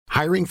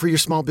Hiring for your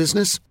small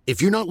business?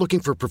 If you're not looking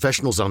for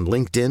professionals on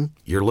LinkedIn,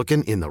 you're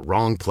looking in the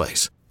wrong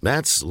place.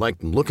 That's like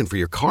looking for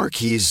your car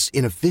keys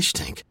in a fish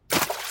tank.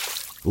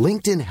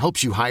 LinkedIn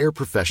helps you hire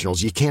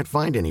professionals you can't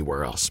find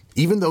anywhere else,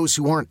 even those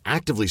who aren't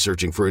actively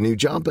searching for a new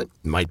job but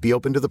might be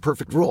open to the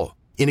perfect role.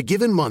 In a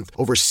given month,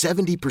 over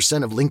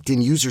 70% of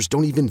LinkedIn users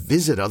don't even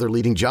visit other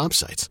leading job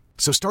sites.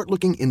 So start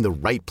looking in the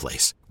right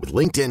place. With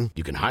LinkedIn,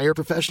 you can hire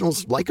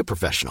professionals like a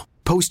professional.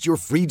 Post your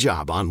free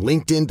job on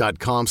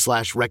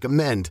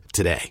linkedin.com/recommend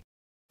today.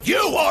 You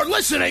are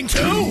listening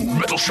to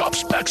Metal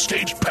Shop's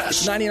Backstage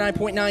Pass.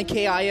 99.9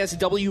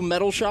 KISW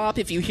Metal Shop.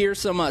 If you hear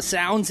some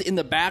sounds in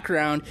the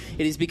background,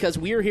 it is because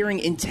we are hearing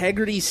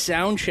Integrity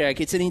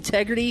Soundcheck. It's an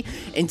Integrity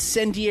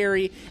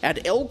Incendiary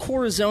at El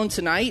Corazon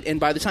tonight,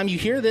 and by the time you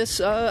hear this,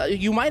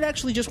 you might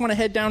actually just want to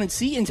head down and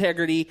see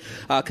Integrity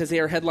because they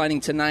are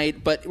headlining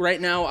tonight. But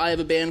right now, I have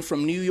a band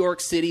from New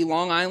York City,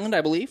 Long Island,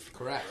 I believe.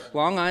 Correct.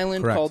 Long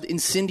Island, called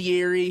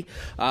Incendiary.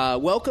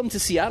 Welcome to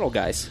Seattle,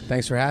 guys.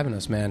 Thanks for having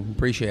us, man.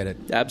 Appreciate it.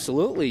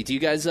 Absolutely. Do you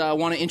guys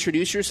want to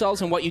introduce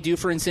yourselves and what you do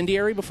for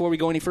Incendiary before we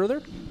go any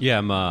further? Yeah,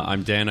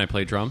 I'm Dan. I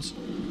play drums.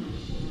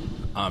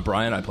 I'm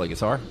Brian. I play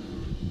guitar.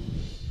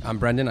 I'm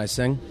Brendan. I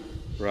sing.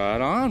 Right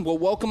on. Well,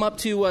 welcome up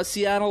to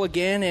Seattle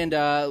again.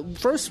 And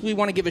first, we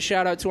want to give a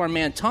shout out to our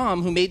man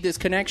Tom, who made this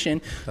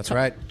connection. That's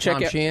right.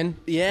 Tom Sheehan.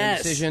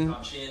 Yes. Indecision.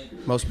 Tom Sheehan.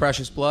 Most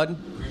Precious Blood.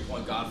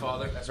 Greenpoint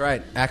Godfather. That's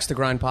right. Axe to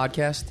Grind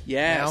podcast.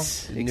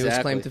 Yes. Now, newest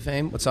claim to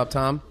fame. What's up,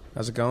 Tom?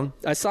 How's it going?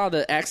 I saw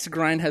the Axe to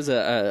Grind has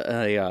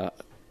a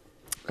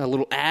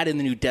little ad in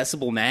the new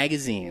Decibel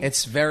magazine.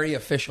 It's very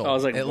official. I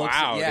was like, it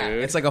wow, looks,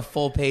 dude. It's like a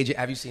full page.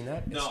 Have you seen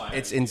that? No,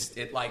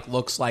 it like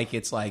looks like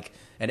it's like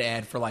an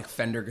ad for like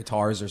Fender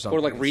guitars or something.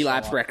 Or like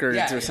Relapse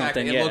Records or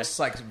something. It Yeah. looks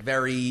like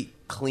very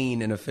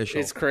clean and official.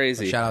 It's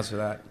crazy. So shout outs for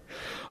that.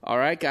 All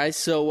right, guys.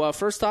 So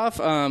first off,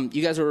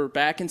 you guys are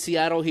back in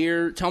Seattle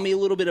here. Tell me a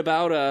little bit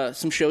about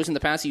some shows in the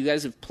past. You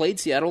guys have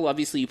played Seattle.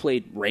 Obviously, you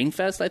played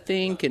Rainfest, I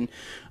think. And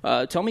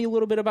tell me a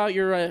little bit about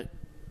your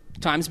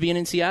times being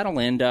in Seattle.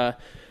 And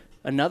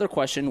another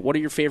question, what are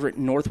your favorite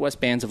Northwest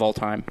bands of all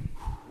time?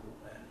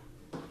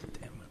 Damn, I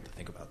have to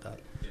think about that.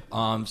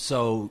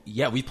 So,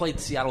 yeah, we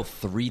played Seattle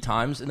 3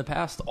 times in the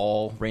past,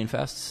 all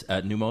Rainfests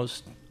at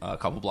Numos, a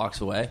couple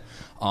blocks away.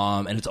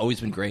 And it's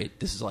always been great.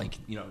 This is like,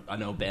 I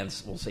know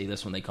bands will say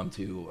this when they come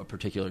to a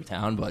particular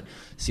town, but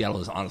Seattle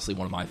is honestly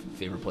one of my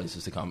favorite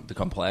places to come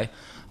play.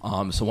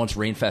 So once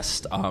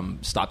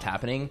Rainfest stopped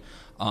happening,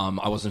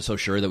 I wasn't so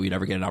sure that we'd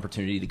ever get an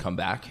opportunity to come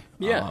back.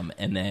 Yeah.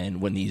 And then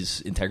when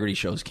these Integrity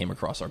shows came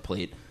across our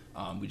plate,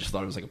 we just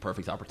thought it was like a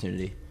perfect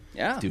opportunity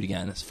to do it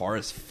again. As far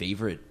as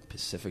favorite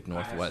Pacific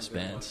Northwest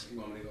bands. You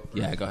want me to go first?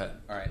 Yeah, go ahead.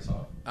 All right.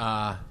 So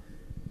I'm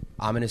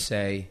going to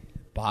say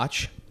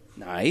Botch.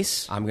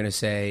 Nice. I'm going to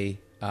say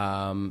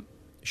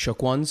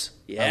Shook Ones.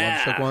 Yeah. I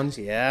love Shook Ones.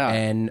 Yeah.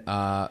 And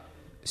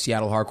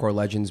Seattle Hardcore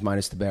Legends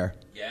minus the Bear.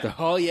 Yeah.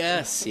 Oh,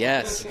 yes.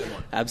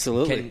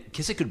 Absolutely.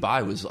 Kiss It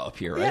Goodbye was up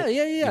here, right?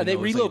 Yeah. Even They though it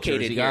was like a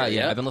relocated Jersey here. guy.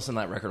 Yeah. I've been listening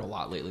to that record a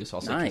lot lately, so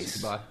I'll say Kiss It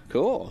Nice. Goodbye.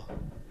 Cool.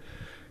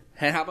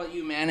 And how about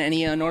you, man?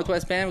 Any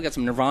Northwest band? We got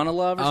some Nirvana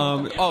love or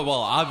something?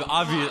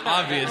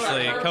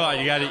 Obviously, come on,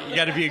 you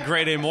got to be a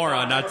grade A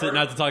moron not to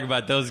talk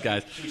about those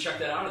guys. Should we check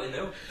that out? Are they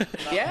new?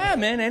 Yeah,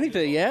 man,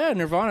 anything. Yeah,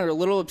 Nirvana are a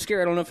little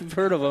obscure. I don't know if you've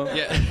heard of them.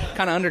 Yeah.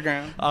 Kind of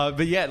underground.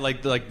 But yeah,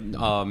 like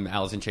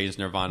Alice in Chains,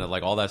 Nirvana,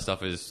 like all that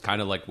stuff is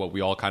kind of like what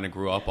we all kind of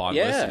grew up on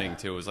listening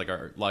to. It was like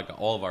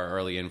all of our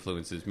early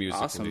influences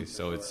musically. Awesome.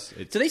 So it's.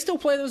 Do they still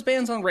play those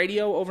bands on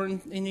radio over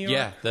in New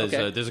York? Yeah,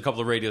 Okay. there's a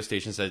couple of radio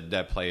stations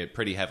that play it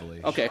pretty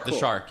heavily. Okay, The cool.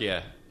 Shark,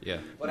 yeah.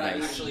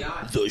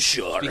 The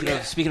Shark.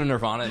 Speaking of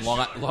Nirvana and Long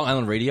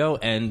Island Radio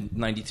and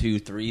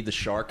 92.3, The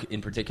Shark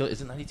in particular.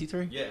 Is it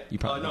 92.3? Yeah. You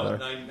probably know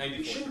better.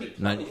 94.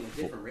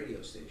 different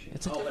radio station.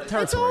 It's a different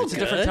territory. It's a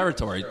different good.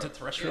 territory.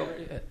 Terrestrial.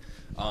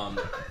 Yeah.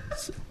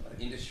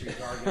 Industry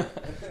jargon.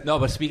 No,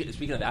 but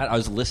speaking of that, I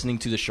was listening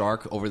to The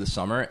Shark over the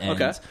summer, and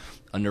Okay.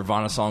 a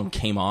Nirvana song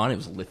came on. It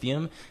was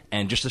Lithium,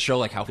 and just to show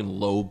like how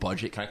low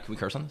budget. Can we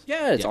curse on this?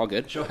 Yeah, it's all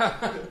good.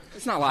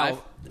 It's not live.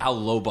 How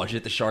low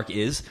budget The Shark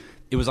is.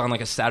 It was on like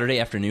a Saturday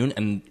afternoon,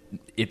 and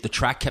the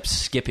track kept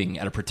skipping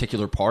at a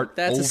particular part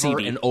That's a over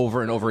CD. and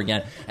over and over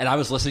again. And I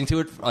was listening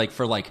to it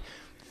for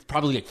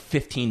probably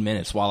 15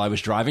 minutes while I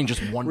was driving,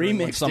 just wondering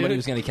when Remix, somebody dude.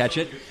 was going to catch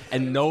it.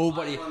 And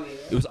nobody.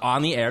 It was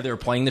on the air. They were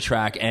playing the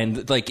track,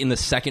 and like in the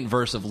second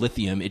verse of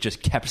Lithium, it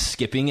just kept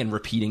skipping and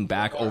repeating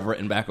back over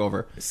and back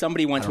over.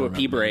 Somebody went to a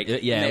pee break.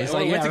 Yeah, And it they was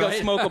like, went yeah, to go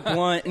right. smoke a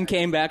blunt and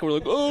came back and were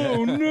like,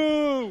 oh,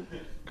 no.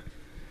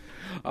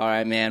 All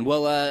right, man.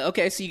 Well,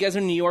 okay, so you guys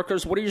are New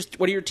Yorkers. What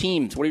are your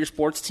teams? What are your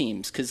sports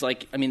teams? Because,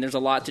 there's a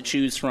lot to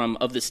choose from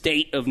of the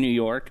state of New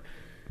York.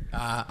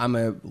 I'm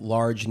a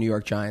large New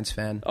York Giants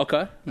fan.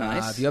 Okay,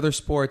 nice. The other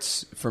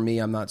sports, for me,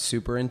 I'm not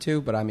super into,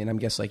 but I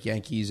guess like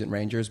Yankees and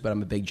Rangers, but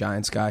I'm a big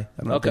Giants guy.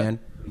 I'm a Okay. fan.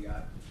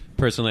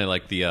 Personally, I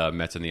like the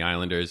Mets and the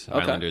Islanders. Okay.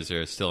 Islanders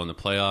are still in the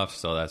playoffs,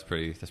 so that's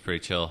pretty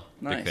chill.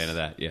 Nice. Big fan of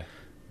that. Yeah.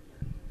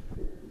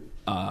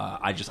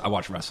 I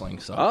watch wrestling.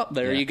 So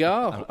there you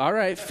go. All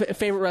right,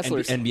 favorite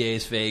wrestlers. NBA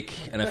is fake.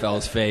 NFL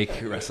is fake.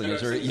 Wrestling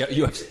is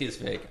UFC is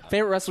fake.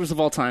 Favorite wrestlers of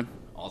all time.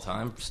 All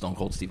time, Stone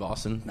Cold Steve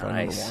Austin.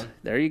 Nice. Number 1.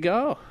 There you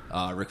go.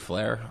 Ric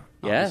Flair.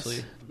 Yes.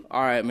 Obviously.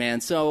 All right,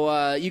 man.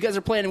 So you guys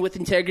are playing with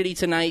Integrity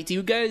tonight. Do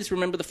you guys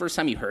remember the first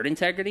time you heard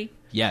Integrity?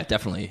 Yeah,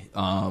 definitely.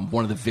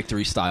 One of the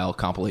Victory style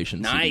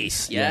compilations.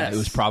 Nice. CDs. Yes. Yeah, it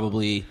was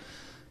probably,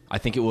 I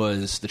think it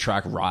was the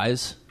track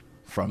Rise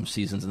from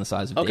Seasons and the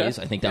Size of Days.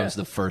 I think that was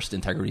the first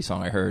Integrity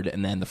song I heard,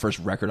 and then the first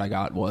record I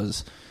got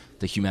was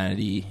the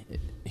Humanity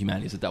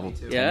is the Devil.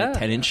 Yeah.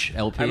 10-inch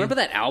LP. I remember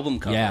that album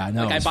cover. Yeah, I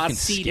know. Like, It was I bought fucking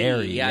CD.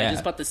 scary, Yeah, I yeah.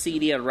 just bought the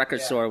CD at a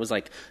record store. It was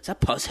like, is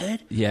that Puzzhead?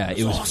 Yeah,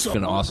 it was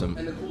fucking awesome.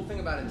 And the cool thing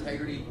about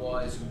Integrity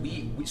was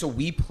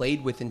we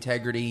played with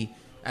Integrity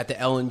at the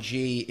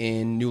L&G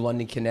in New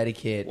London,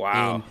 Connecticut.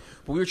 Wow.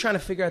 But we were trying to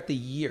figure out the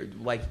year,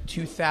 like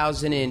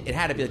 2000 and it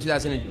had to be like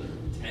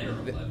 2010 10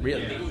 or 11.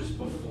 Really? I think it was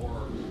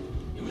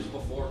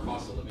before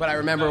Cost of Living. But I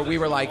remember we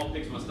were like, All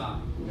Pigs Must Die.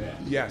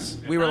 yes,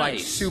 we were like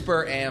Nice.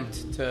 super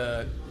amped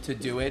to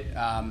do it,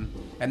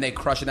 and they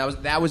crushed it.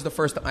 That was the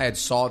first time I had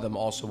saw them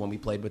also when we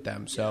played with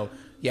them. So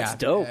yeah, That's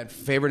dope.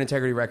 Favorite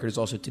Integrity record is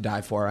also To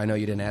Die For. I know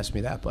you didn't ask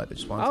me that, but I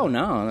just wanted Oh to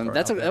no, throw it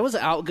out that was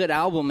a good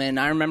album, and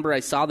I remember I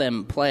saw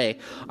them play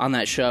on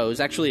that show. It was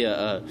actually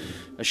a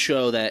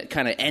show that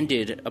kind of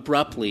ended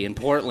abruptly in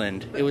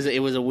Portland. It was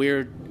a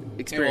weird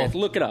experience.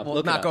 Well, look it up. We'll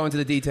look not it up. go into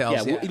the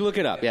details. Yeah, look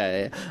it up.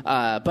 Yeah.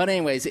 But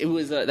anyways, it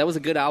was that was a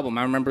good album.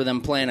 I remember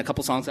them playing a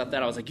couple songs off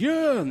that. I was like,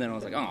 yeah, and then I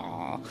was like,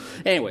 aw.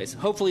 Anyways,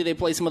 hopefully they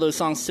play some of those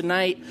songs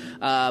tonight.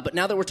 But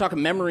now that we're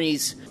talking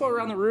memories, go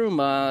around the room.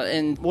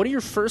 And what are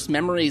your first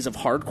memories of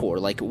hardcore?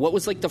 Like, what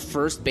was like the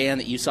first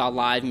band that you saw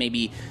live?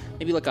 Maybe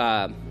like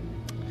a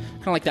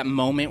kind of like that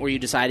moment where you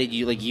decided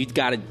you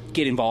got to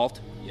get involved.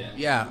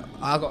 Yeah,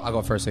 I'll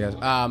go first, I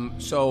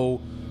guess.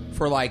 So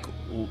for like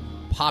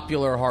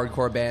popular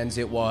hardcore bands,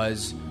 it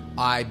was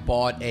I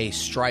bought a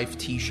Strife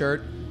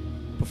T-shirt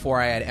before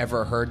I had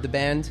ever heard the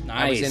band.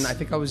 Nice. I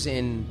think I was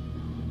in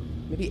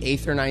maybe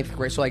 8th or 9th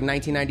grade, so like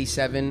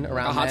 1997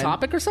 around. A Hot then.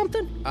 Topic or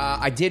something?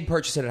 I did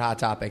purchase it at Hot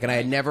Topic, and I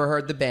had never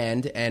heard the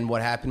band. And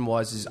what happened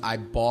was I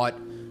bought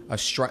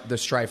the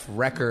Strife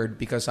record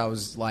because I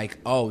was like,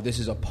 oh, this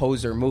is a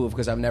poser move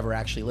because I've never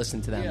actually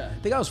listened to them. Yeah. I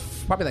think I was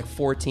probably like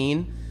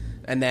 14.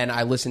 And then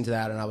I listened to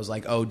that, and I was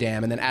like, oh,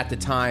 damn. And then at the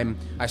time,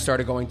 I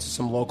started going to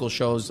some local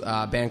shows.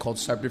 A band called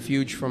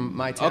Subterfuge from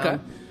my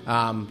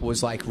town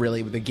was like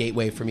really the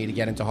gateway for me to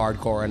get into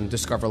hardcore and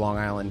discover Long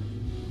Island.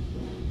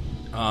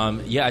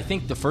 Yeah, I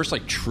think the first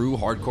like true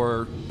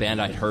hardcore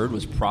band I'd heard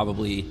was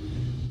probably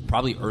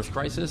Earth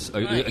Crisis.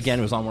 Nice. Again,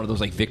 it was on one of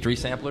those like Victory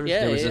samplers. Yeah,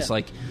 there was yeah, this yeah.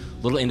 like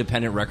little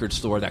independent record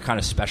store that kind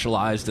of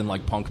specialized in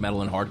like punk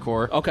metal and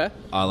hardcore. Okay.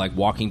 Like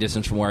walking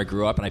distance from where I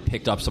grew up, and I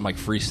picked up some like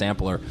free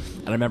sampler.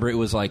 And I remember it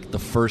was like the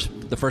first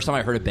time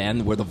I heard a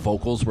band where the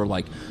vocals were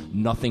like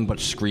nothing but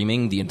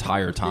screaming the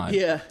entire time.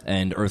 Yeah.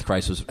 And Earth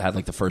Crisis had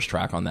like the first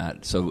track on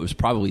that, so it was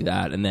probably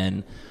that. And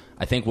then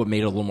I think what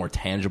made it a little more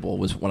tangible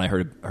was when I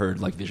heard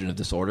like Vision of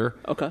Disorder.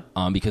 Okay.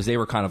 Because they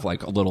were kind of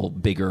like a little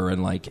bigger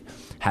and like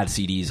had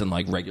CDs in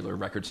like regular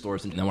record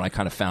stores. And then when I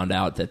kind of found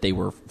out that they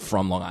were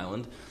from Long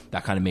Island,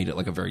 that kind of made it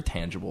like a very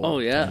tangible,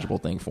 tangible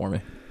thing for me.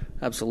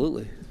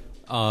 Absolutely.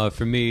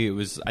 For me,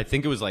 I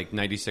think it was like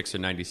 96 or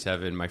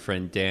 97. My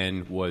friend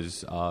Dan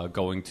was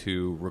going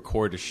to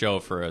record a show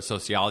for a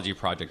sociology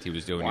project he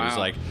was doing. Wow. He was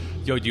like,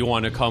 yo, do you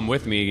want to come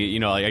with me? You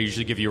know, like, I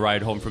usually give you a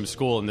ride home from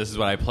school, and this is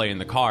what I play in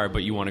the car,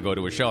 but you want to go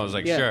to a show? I was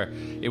like, Yeah. sure.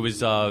 It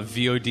was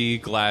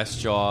VOD,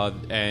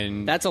 Glassjaw,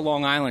 and... That's a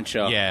Long Island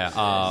show.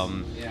 Yeah,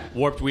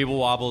 Warped Weeble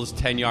Wobble's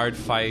 10-yard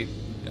fight,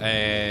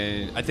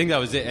 and I think that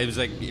was it.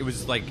 It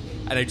was like,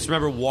 and I just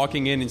remember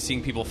walking in and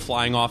seeing people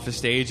flying off the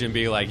stage and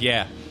being like,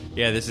 yeah,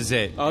 this is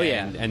it. Oh,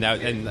 yeah. and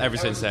ever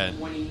since then,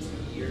 22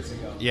 years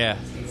ago. yeah,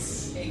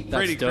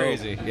 pretty dope.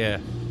 crazy, yeah.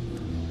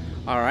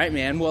 All right,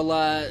 man.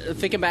 Well,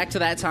 thinking back to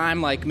that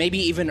time, like maybe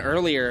even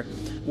earlier,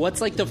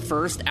 what's like the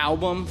first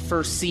album,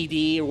 first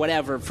CD or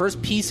whatever,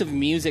 first piece of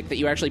music that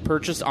you actually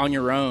purchased on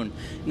your own,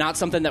 not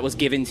something that was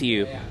given to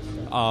you?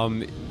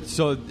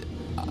 So,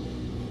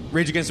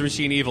 Rage Against the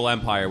Machine, Evil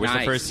Empire was Nice.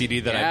 the first CD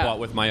that Yeah. I bought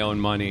with my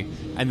own money,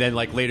 and then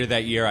like later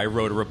that year, I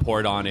wrote a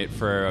report on it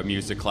for a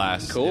music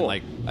class. Cool. And,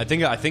 like I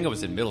think I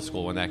was in middle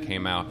school when that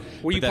came out.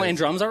 Were you But that- playing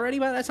drums already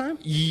by that time?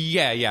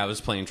 Yeah, I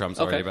was playing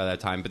drums already Okay. by that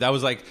time. But that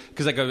was like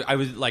because like I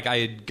was like I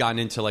had gotten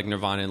into like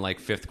Nirvana in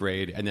like 5th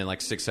grade, and then like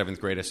 6th, 7th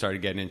grade, I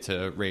started getting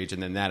into Rage,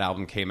 and then that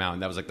album came out,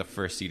 and that was like the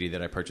first CD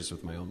that I purchased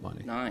with my own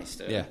money. Nice,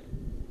 dude. Yeah.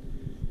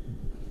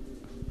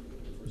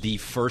 The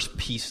first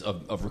piece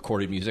of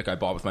recorded music I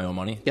bought with my own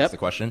money. Yep. That's the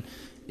question.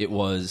 It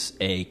was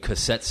a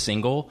cassette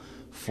single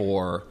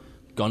for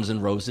Guns N'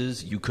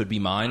 Roses, You Could Be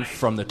Mine,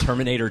 from the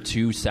Terminator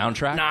 2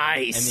 soundtrack.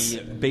 Nice.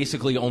 And the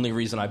basically only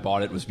reason I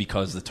bought it was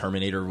because the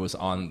Terminator was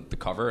on the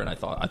cover, and I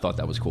thought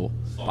that was cool.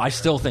 I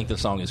still think the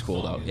song is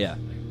cool, though. Yeah.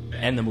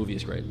 And the movie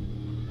is great.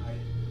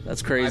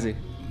 That's crazy.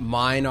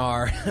 Mine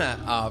are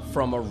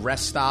from a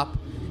rest stop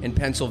in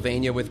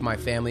Pennsylvania with my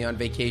family on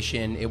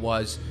vacation. It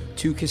was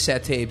 2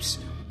 cassette tapes.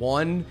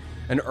 One,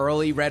 an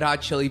early Red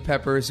Hot Chili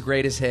Peppers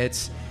greatest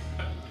hits.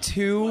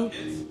 Two,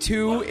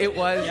 it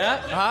was...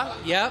 Yeah.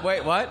 Yeah.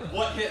 Wait, what?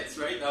 What hits,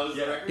 right? That was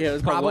the record? Yeah, it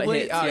was called What Probably.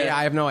 Hits, Yeah,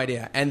 I have no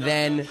idea. And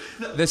then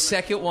the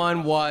second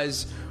one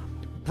was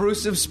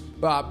Bruce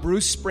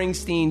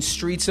Springsteen's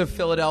Streets of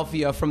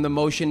Philadelphia from the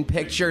motion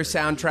picture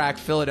soundtrack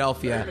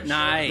Philadelphia.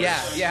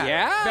 Nice.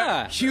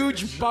 Yeah.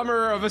 Huge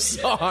bummer of a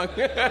song.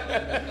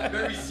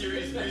 Very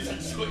serious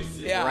music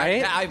choices. Yeah,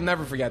 Right? I'll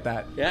never forget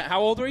that. Yeah.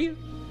 How old were you?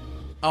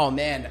 Oh,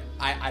 man.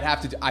 I'd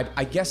have to...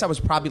 I guess I was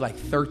probably like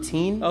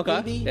 13, Okay.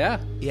 maybe?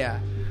 Yeah.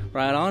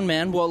 Right on,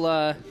 man.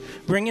 Well,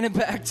 bringing it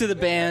back to the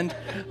band,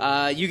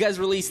 you guys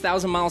released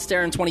 1,000 Mile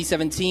Stare in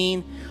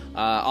 2017.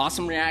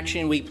 Awesome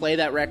reaction. We play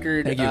that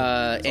record. Thank you.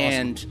 It's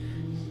and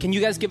can you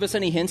guys give us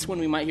any hints when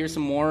we might hear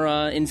some more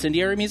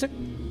Incendiary music?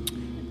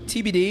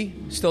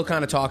 TBD. Still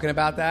kind of talking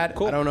about that.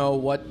 Cool. I don't know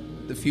what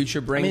the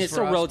future brings I mean, it's for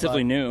still us,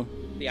 relatively but- new.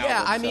 the Yeah,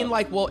 album, I mean, so.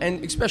 like, well,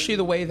 and especially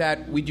the way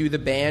that we do the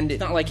band. It's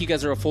not like you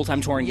guys are a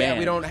full-time touring Yeah, band.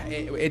 we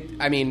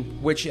don't. I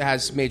mean, which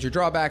has major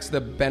drawbacks.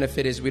 The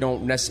benefit is we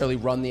don't necessarily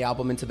run the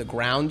album into the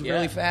ground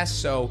really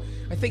fast. So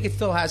I think it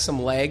still has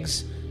some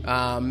legs.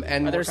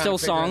 And Are there still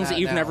songs that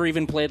you've never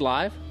even played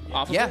live?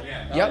 Off of Yeah.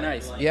 it? Yep. Oh,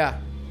 nice. Yeah.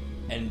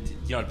 And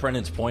to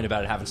Brendan's point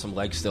about it having some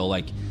legs still,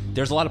 like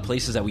there's a lot of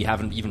places that we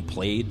haven't even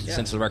played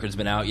since the record's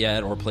been out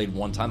yet, or played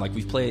one time. Like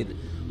we played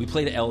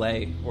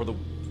L.A. or the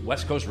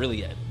West Coast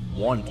really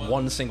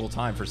one single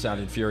time for Sound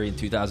and Fury in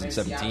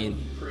 2017.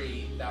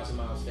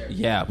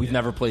 Yeah, we've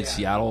never played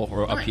Seattle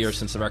or up here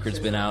since the record's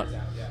been out.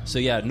 So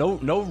yeah,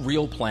 no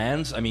real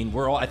plans. I mean,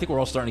 I think we're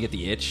all starting to get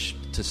the itch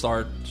to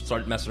start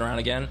messing around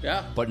again.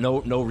 Yeah. But no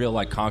real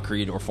like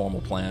concrete or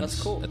formal plans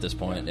That's cool. at this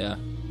point. Yeah.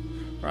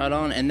 Right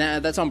on. And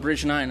that's on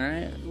Bridge 9,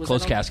 right? Was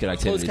Closed that on- casket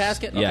activities. Closed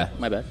casket? Okay, Yeah.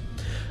 my bad.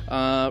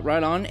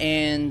 Right on.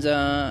 And,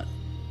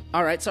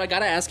 all right, so I got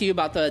to ask you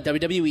about the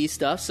WWE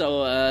stuff.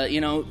 So,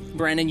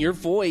 Brandon, your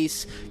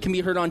voice can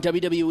be heard on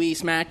WWE,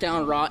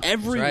 SmackDown, Raw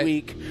every That's right.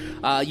 week.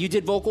 You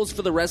did vocals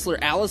for the wrestler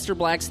Aleister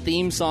Black's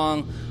theme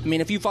song. I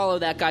mean, if you follow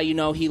that guy, you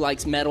know he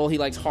likes metal, he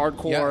likes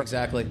hardcore. Yeah,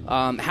 exactly.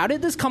 How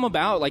did this come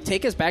about? Like,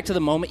 take us back to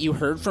the moment you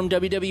heard from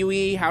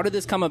WWE. How did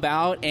this come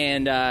about?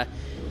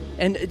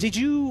 And did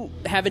you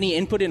have any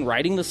input in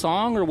writing the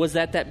song, or was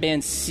that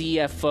band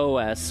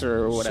CFOS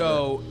or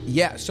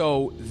whatever?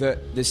 So the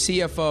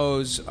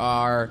CFOs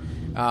are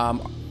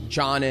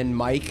John and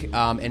Mike,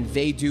 and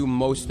they do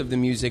most of the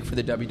music for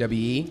the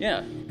WWE.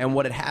 Yeah. And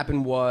what had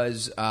happened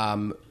was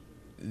Aleister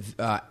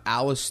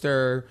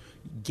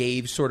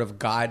gave sort of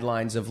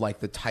guidelines of like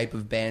the type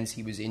of bands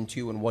he was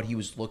into and what he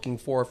was looking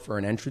for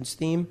an entrance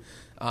theme.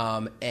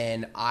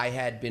 And I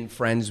had been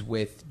friends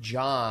with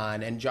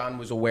John, and John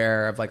was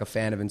aware of like a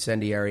fan of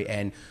Incendiary,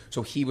 and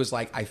so he was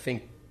like, I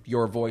think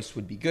your voice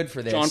would be good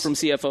for this. John from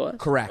CFOS?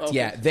 Correct, Okay.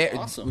 yeah. They're,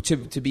 Awesome.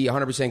 to be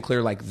 100%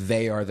 clear, like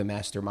they are the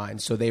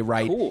masterminds. So they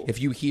write, Cool.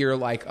 if you hear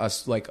like a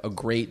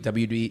great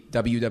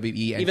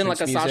WWE Even like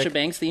a entrance Sasha music,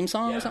 Banks theme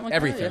song or something like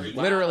everything, that?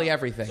 literally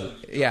everything.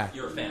 Yeah.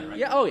 You're a fan, right?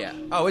 Yeah, oh yeah.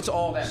 Oh, it's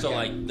all that. So yeah.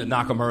 like the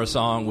Nakamura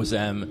song was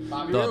them,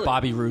 the Really?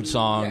 Bobby Roode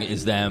song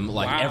is them,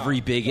 like Wow.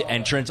 every big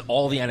entrance,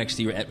 all the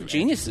NXT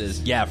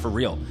Geniuses. yeah, for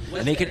real.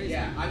 And they could,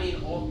 Yeah, I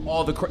mean,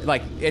 all the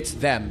like it's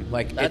them,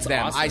 like That's it's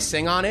them. awesome. I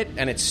sing on it,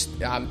 and it's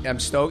I'm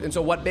stoked. And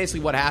so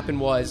what happened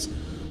was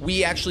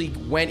we actually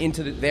went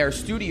into their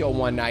studio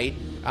one night.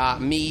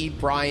 Me,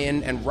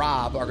 Brian, and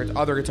Rob, our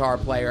other guitar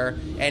player,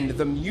 and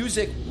the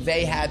music,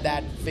 they had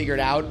that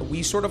figured out.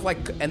 We sort of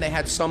and they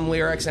had some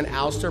lyrics, and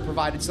Aleister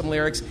provided some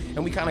lyrics,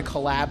 and we kind of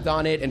collabed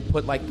on it and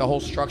put like the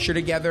whole structure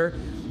together.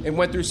 And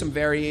went through some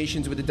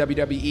variations with the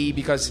WWE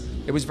because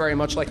it was very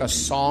much like a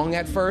song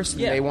at first.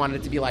 And Yeah. they wanted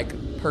it to be like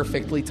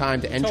perfectly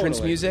timed entrance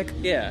Totally. music.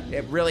 Yeah.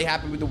 It really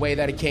happened with the way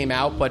that it came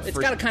out. But It's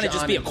for got to kind of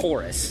just John be a and-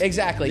 chorus.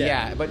 Exactly,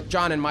 Yeah. yeah. But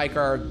John and Mike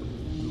are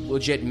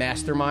legit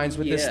masterminds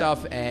with this Yeah.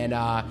 stuff, and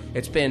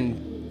it's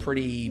been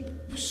pretty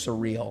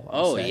surreal.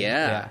 I'll Oh, say.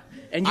 yeah.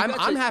 And you got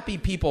I'm to- happy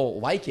people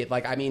like it.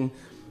 Like, I mean,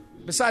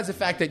 besides the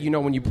fact that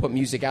when you put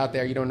music out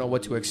there, you don't know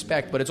what to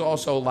expect, but it's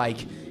also like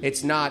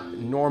it's not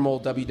normal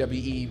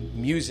WWE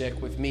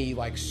music with me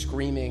like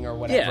screaming or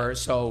whatever. Yeah.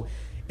 So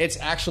it's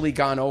actually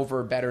gone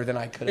over better than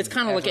I could have. It's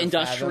kind of like ever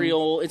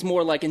industrial. It's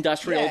more like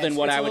industrial fathomed. than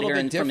what It's I a would little hear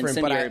bit from different,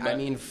 Incendiary. but I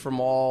mean, from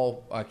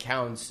all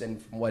accounts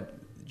and from what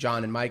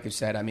John and Mike have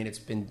said, I mean, it's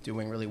been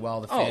doing really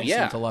well. The fans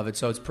yeah. seem to love it,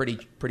 so it's pretty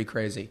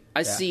crazy.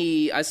 I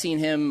seen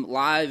him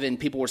live, and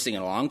people were singing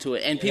along to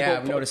it, and people Yeah,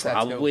 I've noticed that,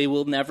 too. probably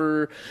will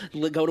never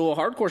go to a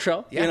hardcore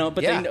show, Yeah,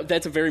 but yeah. they know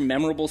that's a very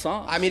memorable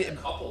song. I mean,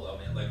 couple though,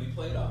 man. Like we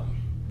played,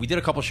 we did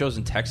a couple shows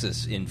in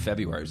Texas in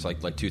February. It's like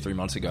 2-3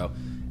 months ago,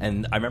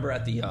 and I remember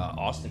at the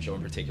Austin show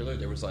in particular,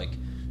 there was like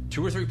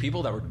 2 or 3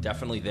 people that were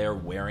definitely there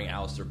wearing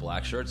Aleister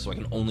Black shirts. So I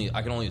can only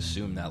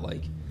assume that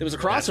like There was a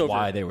that's crossover.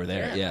 why they were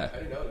there. Yeah. I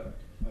didn't know that.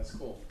 That's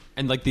cool.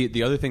 And like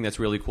the other thing that's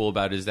really cool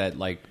about it is that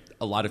like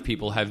a lot of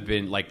people have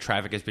been like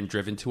traffic has been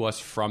driven to us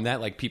from that,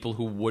 like people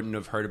who wouldn't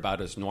have heard about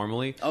us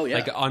normally. Oh yeah,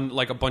 like on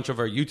like a bunch of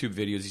our YouTube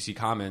videos, you see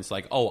comments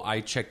like, "Oh, I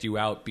checked you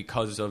out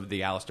because of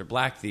the Aleister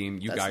Black theme.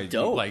 You That's guys,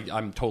 dope. like,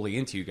 I'm totally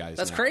into you guys."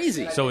 That's now."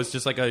 crazy. So it's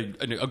just like a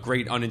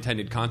great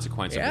unintended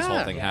consequence of this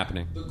whole thing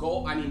happening. The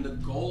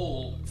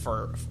goal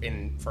for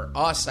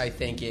us, I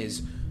think,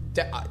 is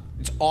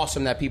it's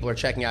awesome that people are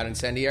checking out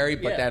Incendiary,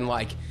 but then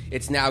like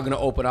it's now going to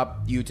open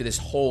up you to this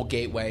whole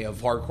gateway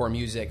of hardcore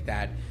music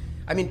that.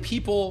 I mean,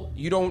 people,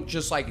 you don't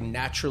just like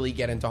naturally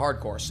get into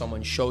hardcore.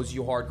 Someone shows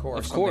you hardcore,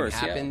 of something course,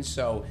 happens.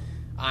 So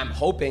I'm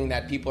hoping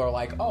that people are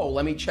like, oh,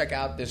 let me check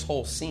out this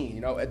whole scene.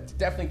 You know, it's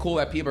definitely cool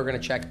that people are going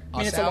to check us out. I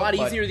mean, it's a lot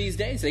easier these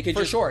days. They could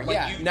for just, sure, like,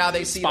 yeah. Now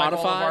they see like, all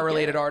of our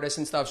related yeah. artists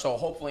and stuff. So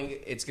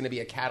hopefully, it's going to be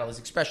a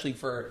catalyst, especially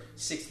for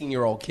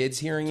 16-year-old kids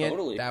hearing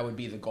Totally. it. That would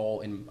be the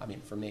goal. And I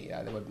mean, for me,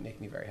 that would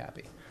make me very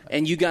happy.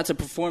 And you got to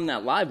perform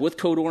that live with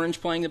Code Orange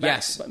playing the back.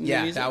 Yes,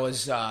 yeah, that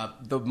was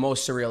the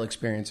most surreal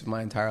experience of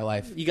my entire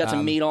life. You got to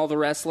meet all the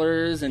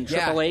wrestlers and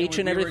Triple H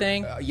and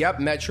everything? Yep,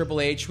 met Triple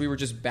H. We were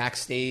just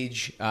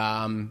backstage.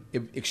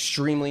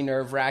 Extremely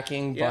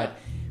nerve-wracking, but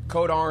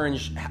Code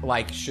Orange,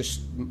 like,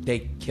 just, they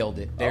killed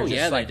it. They're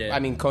just, they did. I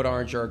mean, Code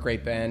Orange are a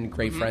great band,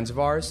 great friends of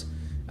ours,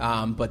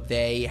 but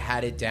they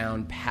had it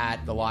down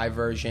pat, the live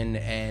version,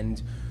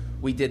 and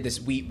we did this.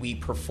 We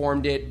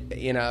performed it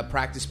in a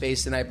practice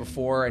space the night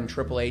before, and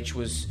Triple H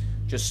was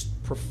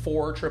just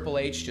before Triple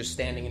H, just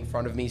standing in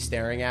front of me,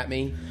 staring at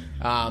me.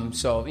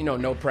 So you know,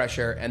 no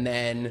pressure. And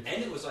then,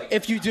 it was like,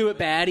 if you do it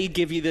bad, he'd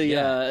give you the.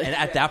 And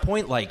at that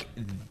point, like,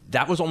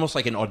 that was almost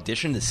like an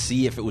audition to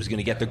see if it was going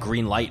to get the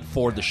green light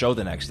for the show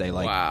the next day.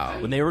 Like, wow.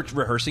 When they were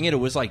rehearsing it, it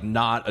was like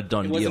not a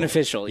done deal. It wasn't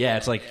official. Yeah,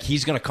 it's like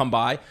he's going to come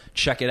by,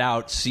 check it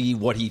out, see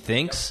what he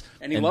thinks,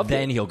 and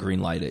then he'll green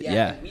light it.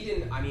 Yeah. We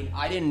didn't. I mean,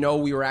 I didn't know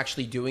we were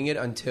actually doing it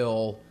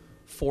until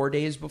 4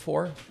 days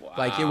before. Wow.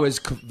 Like, it was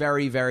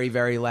very, very,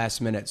 very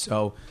last minute.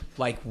 So,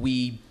 like,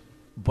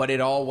 but it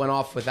all went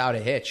off without a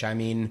hitch. I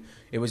mean,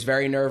 it was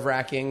very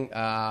nerve-wracking,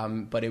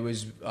 but it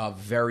was a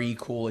very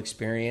cool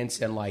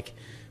experience. And, like,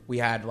 we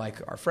had,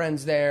 like, our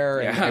friends there.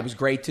 And it was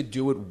great to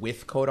do it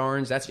with Code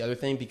Orange. That's the other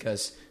thing,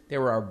 because they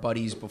were our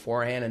buddies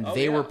beforehand, and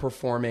they were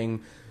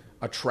performing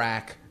a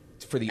track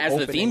for the as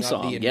opening the theme of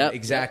song.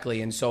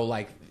 Exactly. And so,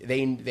 like,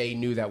 they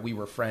knew that we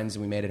were friends,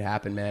 and we made it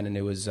happen, man. And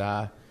it was...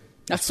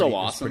 That's so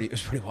awesome. It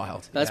was pretty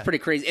wild. That's pretty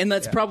crazy, and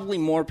that's probably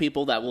more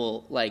people that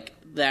will like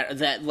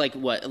that like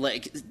what,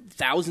 like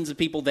thousands of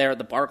people there at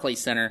the Barclays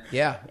Center.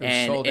 Yeah, it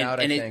was sold out.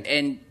 I think.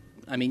 And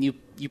I mean,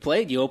 you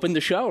played, you opened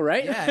the show,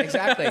 right? Yeah,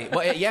 exactly.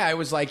 Well, it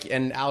was like,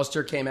 and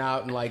Aleister came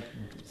out and like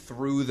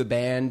threw the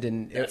band,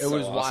 and it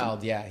was awesome.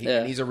 wild. Yeah,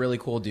 and he's a really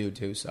cool dude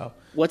too. So,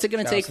 what's it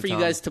going to take for you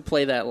guys to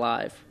play that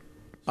live?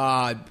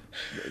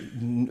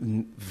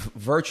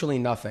 Virtually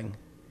nothing.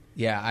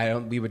 Yeah,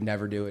 we would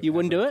never do it. You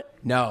wouldn't do it?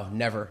 No,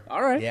 never.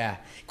 All right. Yeah,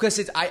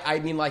 because I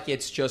mean, like,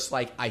 it's just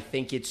like, I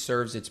think it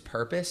serves its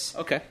purpose.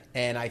 Okay.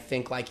 And I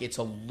think, like, it's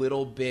a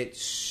little bit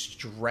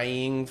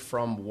straying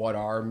from what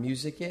our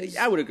music is.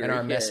 I would agree. And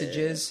our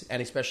messages, and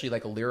especially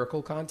like a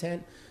lyrical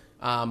content.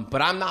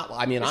 But I'm not.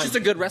 I mean, it's I'm just a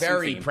good wrestling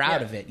very theme.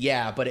 proud of it.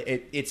 Yeah, but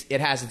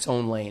it has its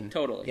own lane.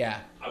 Totally. Yeah.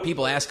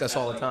 People ask us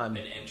all the time.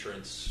 An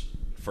entrance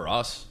for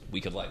us,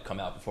 we could like come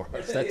out before.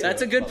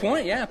 That's a good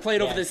point. Yeah, play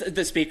it over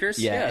the speakers.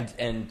 Yeah,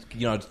 and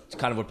you know, it's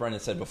kind of what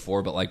Brendan said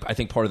before, but like I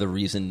think part of the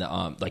reason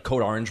like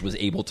Code Orange was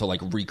able to like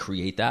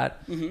recreate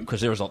that because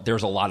there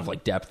was a lot of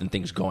like depth and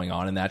things going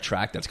on in that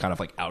track that's kind of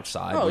like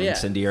outside what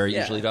Incendiary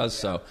usually does.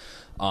 So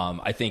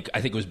I think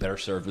it was better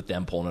served with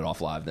them pulling it off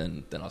live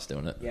than us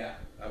doing it. Yeah,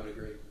 I would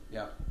agree.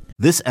 Yeah.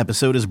 This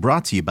episode is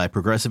brought to you by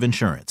Progressive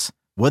Insurance.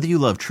 Whether you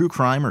love true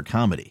crime or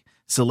comedy,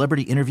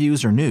 celebrity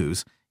interviews or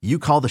news, you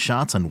call the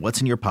shots on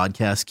what's in your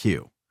podcast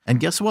queue.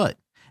 And guess what?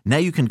 Now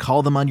you can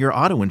call them on your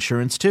auto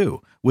insurance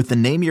too with the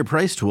Name Your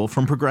Price tool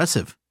from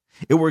Progressive.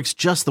 It works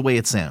just the way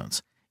it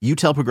sounds. You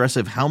tell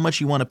Progressive how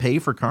much you want to pay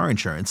for car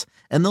insurance,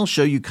 and they'll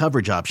show you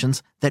coverage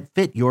options that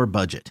fit your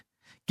budget.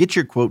 Get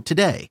your quote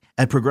today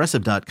at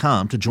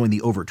Progressive.com to join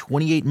the over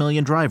 28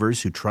 million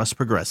drivers who trust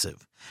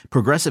Progressive.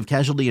 Progressive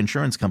Casualty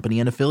Insurance Company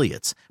and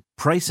Affiliates.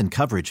 Price and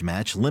coverage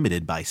match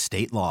limited by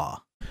state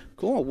law.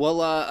 Cool.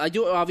 Well, I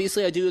do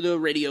the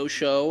radio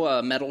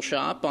show, Metal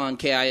Shop, on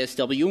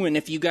KISW, and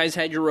if you guys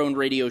had your own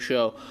radio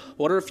show,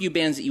 what are a few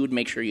bands that you would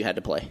make sure you had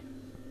to play?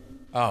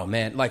 Oh,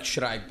 man. Like,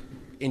 should I,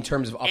 in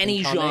terms of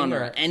any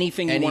genre,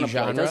 anything you want to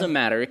play. It doesn't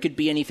matter. It could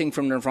be anything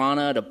from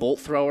Nirvana to Bolt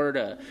Thrower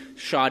to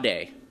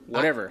Sade.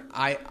 Whatever.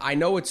 I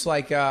know it's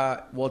like,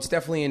 well, it's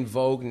definitely in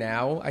vogue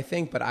now, I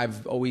think, but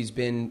I've always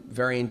been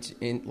very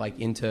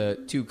into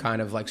two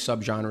kind of like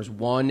subgenres.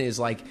 One is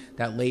like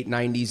that late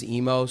 90s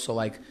emo, so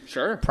like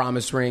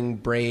Promise Ring,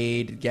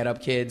 Braid, Get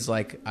Up Kids,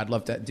 like I'd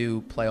love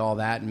to play all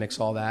that and mix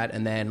all that,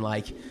 and then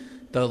like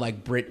the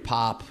like Brit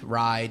pop,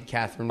 Ride,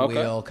 Catherine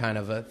Wheel kind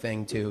of a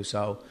thing too,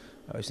 so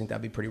I always think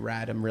that'd be pretty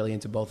rad. I'm really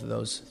into both of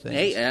those things.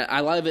 Hey, I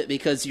love it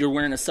because you're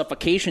wearing a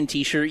Suffocation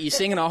T-shirt, you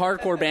sing in a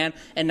hardcore band,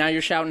 and now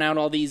you're shouting out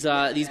all these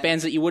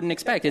bands that you wouldn't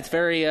expect. It's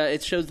very,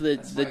 it shows the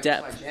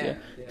depth. Yeah,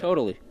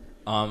 totally.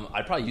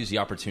 I'd probably use the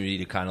opportunity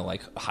to kind of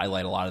like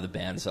highlight a lot of the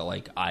bands that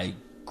like I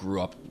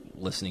grew up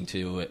listening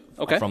to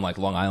from like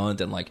Long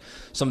Island, and like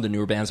some of the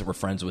newer bands that we're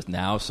friends with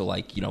now. So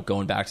like, you know,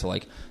 going back to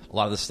like a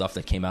lot of the stuff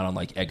that came out on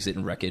like Exit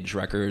and Wreckage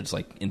records,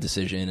 like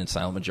Indecision and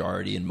Silent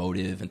Majority and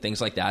Motive and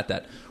things like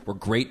that were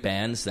great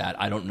bands that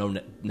I don't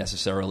know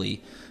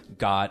necessarily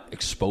got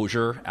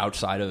exposure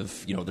outside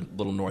of, you know, the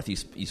little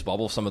Northeast East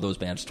bubble. Some of those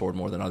bands toured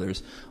more than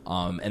others.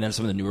 And then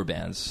some of the newer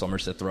bands,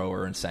 Somerset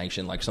Thrower and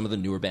Sanction, like some of the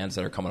newer bands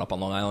that are coming up on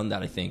Long Island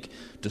that I think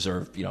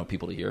deserve, you know,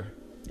 people to hear.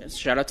 Yes,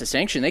 shout out to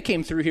Sanction. They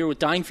came through here with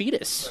Dying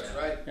Fetus. That's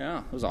right. Yeah,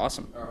 it was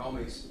awesome. Our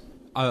homies.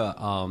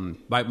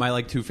 My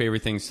like two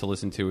favorite things to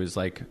listen to is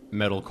like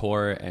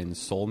metalcore and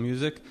soul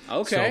music.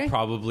 Okay. So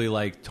probably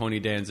like Tony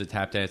Danza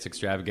Tap Dance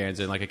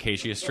Extravaganza and like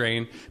Acacia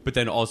Strain, but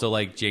then also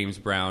like James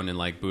Brown and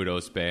like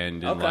Budos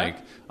Band and like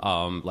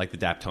the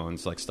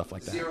Daptones, like stuff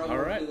like that. Zero All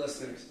right.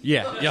 listeners.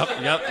 Yeah,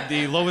 yep.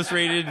 The lowest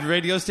rated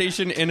radio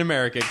station in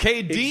America,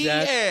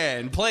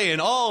 KDN,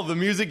 playing all the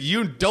music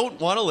you don't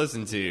want to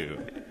listen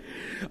to.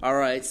 All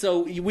right,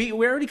 so we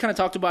already kind of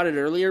talked about it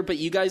earlier, but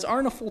you guys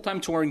aren't a full-time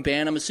touring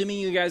band. I'm assuming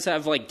you guys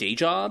have, like, day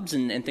jobs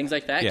and things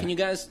like that. Yeah. Can you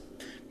guys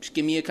just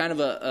give me a kind of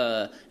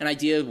an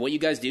idea of what you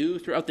guys do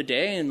throughout the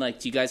day? And, like,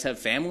 do you guys have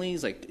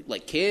families,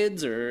 like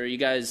kids, or you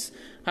guys...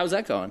 How's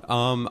that going?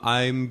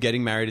 I'm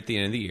getting married at the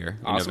end of the year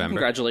in Awesome. November.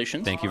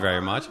 Congratulations. Thank you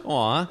very much.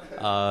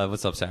 Aw.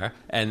 What's up, Sarah?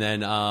 And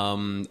then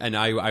and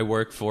I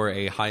work for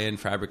a high-end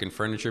fabric and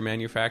furniture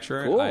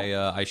manufacturer. Cool.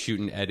 I shoot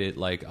and edit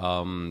like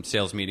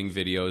sales meeting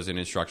videos and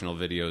instructional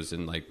videos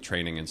and like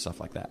training and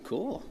stuff like that.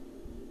 Cool.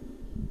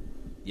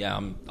 Yeah,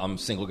 I'm a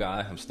single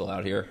guy. I'm still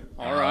out here.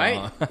 All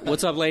right.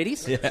 What's up,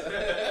 ladies?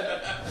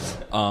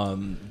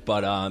 I'm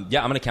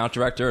an account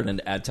director at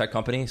an ad tech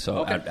company, so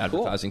Okay,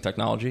 advertising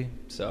technology.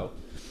 So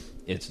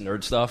it's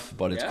nerd stuff,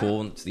 but it's Yeah.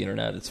 cool. It's the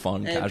internet. It's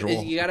fun, And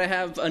casual. you got to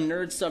have a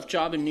nerd stuff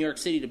job in New York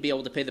City to be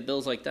able to pay the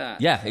bills like that.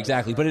 Yeah,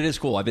 exactly. But it is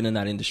cool. I've been in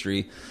that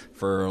industry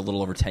for a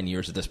little over 10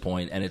 years at this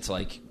point, and it's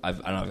like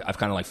I've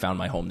kind of like found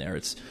my home there.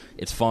 It's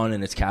fun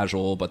and it's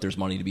casual, but there's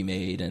money to be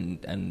made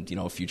and you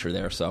know, a future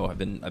there. So I've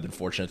been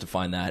fortunate to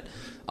find that,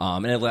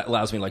 and it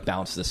allows me to like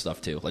balance this stuff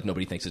too. Like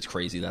nobody thinks it's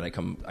crazy that I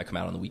come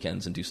out on the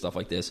weekends and do stuff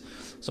like this.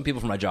 Some people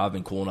from my job have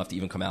been cool enough to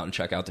even come out and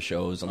check out the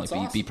shows and That's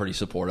like awesome. be pretty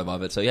supportive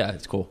of it. So yeah,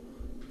 it's cool.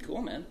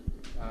 Cool, man.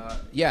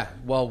 Yeah,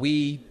 well,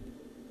 we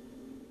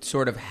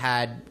sort of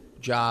had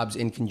jobs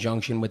in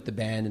conjunction with the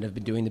band and have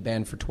been doing the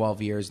band for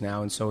 12 years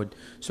now, and so it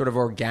sort of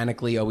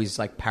organically always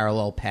like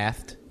parallel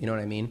pathed, you know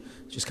what I mean?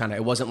 Just kind of,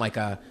 it wasn't like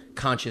a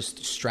conscious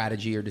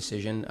strategy or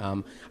decision.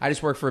 I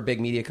just work for a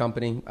big media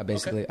company.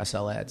 I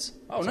sell ads.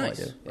 Oh, That's all I nice.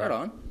 do. Yeah. Right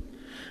on.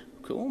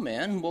 Cool,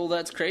 man. Well,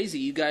 that's crazy.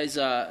 You guys,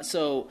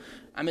 so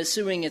I'm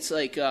assuming it's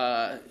like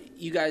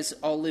you guys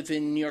all live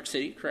in New York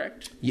City,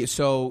 correct? Yeah,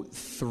 so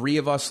 3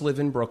 of us live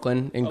in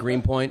Brooklyn, in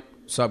Greenpoint,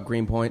 sub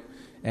Greenpoint,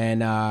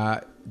 and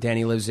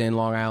Danny lives in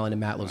Long Island, and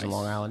Matt lives in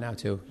Long Island now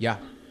too. Yeah.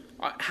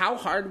 How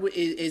hard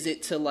is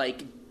it to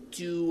like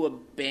do a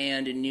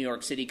band in New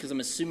York City? Because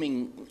I'm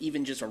assuming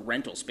even just a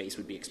rental space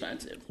would be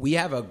expensive. We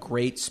have a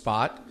great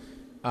spot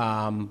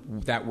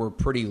that we're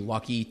pretty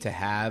lucky to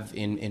have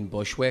in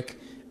Bushwick.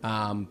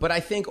 But I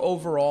think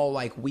overall,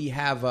 like, we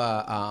have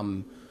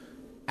a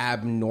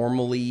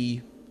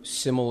abnormally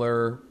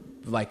similar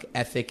like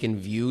ethic and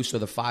view. So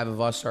the 5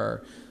 of us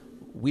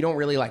we don't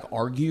really like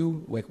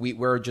argue. Like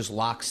we're just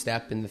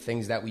lockstep in the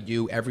things that we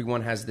do.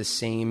 Everyone has the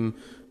same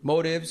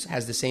motives,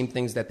 has the same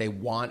things that they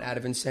want out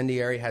of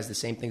Incendiary, has the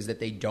same things that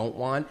they don't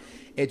want.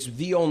 It's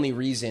the only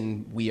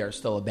reason we are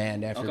still a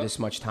band after this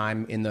much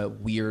time in the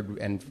weird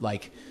and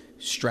like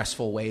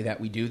stressful way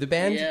that we do the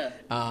band. Yeah.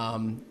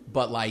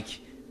 But like,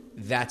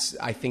 that's,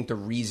 I think, the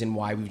reason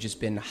why we've just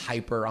been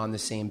hyper on the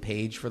same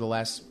page for the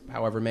last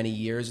however many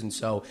years. And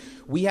so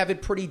we have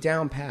it pretty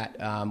down pat.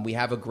 We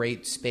have a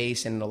great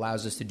space and it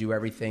allows us to do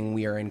everything.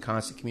 We are in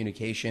constant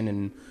communication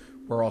and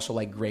we're also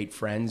like great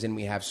friends, and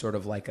we have sort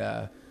of like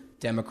a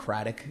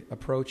democratic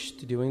approach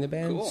to doing the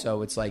band. Cool.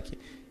 So it's like,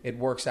 it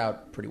works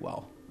out pretty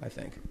well, I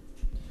think.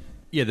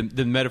 Yeah,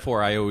 the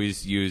metaphor I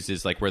always use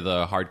is like we're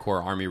the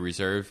hardcore Army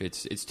Reserve.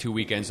 It's 2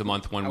 weekends a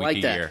month, 1 week like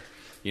a that. year.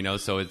 You know,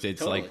 so it's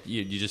Totally. like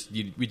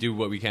we do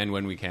what we can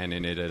when we can,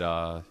 and it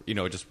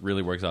just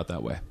really works out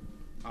that way.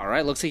 All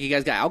right, looks like you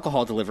guys got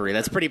alcohol delivery.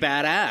 That's pretty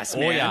badass,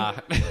 man. Oh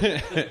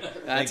yeah,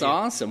 That's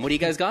awesome. What do you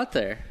guys got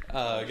there?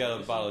 I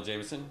got a bottle of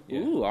Jameson. Yeah.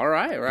 Ooh, all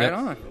right, right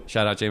on.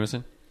 Shout out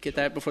Jameson. Get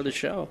that before the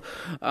show.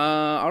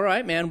 All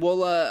right, man.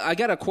 Well, I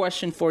got a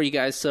question for you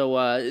guys.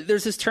 So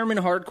there's this term in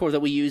hardcore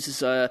that we use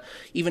is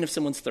even if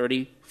someone's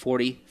 30,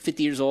 40,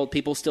 50 years old,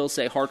 people still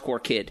say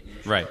hardcore kid.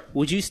 Right.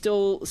 Would you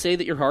still say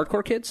that you're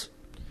hardcore kids?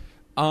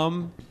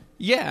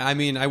 Yeah, I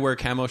mean, I wear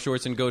camo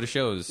shorts and go to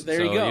shows. There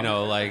so, you go. You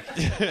know, like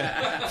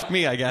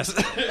me, I guess.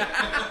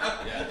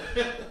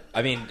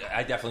 I mean,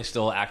 I definitely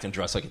still act and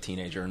dress like a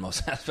teenager in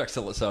most aspects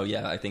of it. So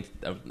yeah, I think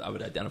I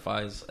would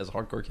identify as a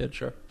hardcore kid,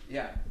 sure.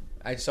 Yeah.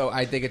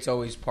 I think it's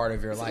always part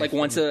of your life. Like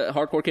once a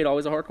hardcore kid,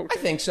 always a hardcore kid?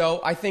 I think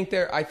so. I think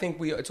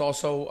it's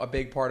also a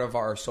big part of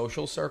our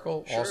social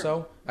circle. Sure.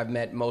 Also, I've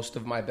met most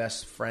of my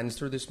best friends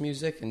through this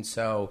music, and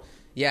so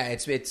yeah, I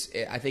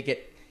think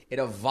it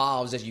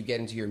evolves as you get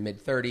into your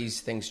mid-30s.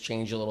 Things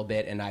change a little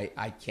bit, and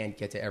I can't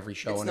get to every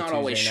show. It's on a not Tuesday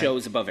always night.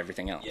 shows above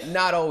everything else. Yeah.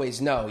 Not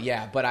always, no.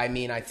 Yeah, but I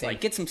mean, I think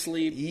like get some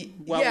sleep,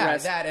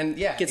 rest,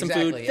 get some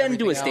exactly. food, then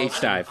do a stage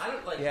dive.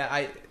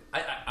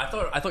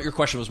 I thought your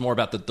question was more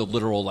about the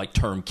literal like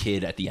term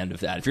kid at the end of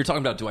that. If you're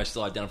talking about do I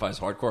still identify as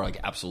hardcore, like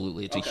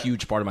absolutely, it's a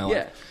huge part of my life.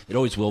 Yeah. It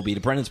always will be. To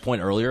Brendan's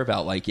point earlier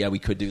about like we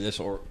could do this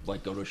or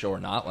like go to a show or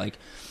not. Like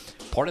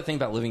part of the thing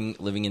about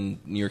living in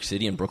New York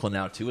City and Brooklyn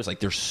now too is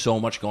like there's so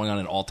much going on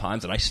at all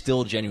times, and I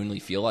still genuinely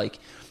feel like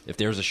if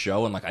there's a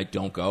show and like I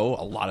don't go,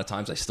 a lot of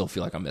times I still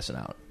feel like I'm missing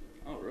out.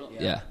 Oh really?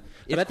 Yeah.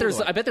 I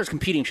bet there's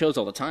competing shows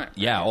all the time.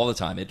 Yeah, all the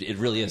time. It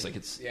really is like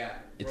it's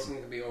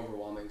Brooklyn can be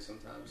overwhelming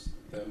sometimes.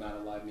 The amount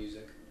of live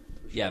music.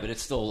 Yeah, but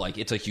it's still like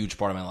it's a huge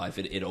part of my life.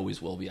 It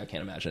always will be. I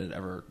can't imagine it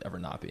ever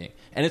not being.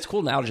 And it's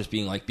cool now just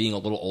being a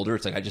little older.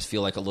 It's like I just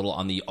feel like a little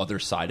on the other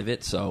side of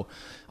it. So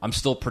I'm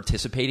still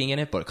participating in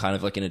it, but kind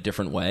of like in a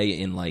different way.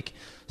 In like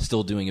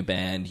still doing a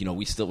band. You know,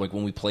 we still like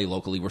when we play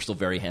locally, we're still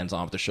very hands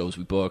on with the shows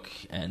we book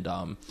and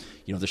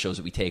the shows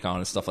that we take on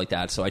and stuff like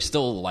that. So I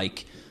still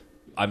like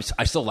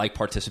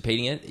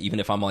participating in it, even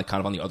if I'm like kind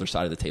of on the other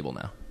side of the table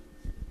now.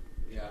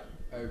 Yeah,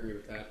 I agree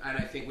with that, and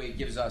I think it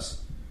gives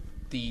us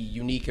the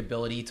unique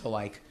ability to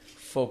like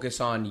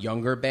focus on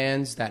younger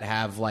bands that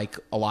have like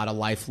a lot of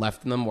life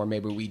left in them, or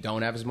maybe we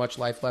don't have as much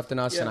life left in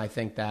us. And I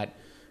think that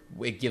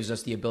it gives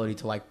us the ability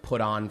to like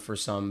put on for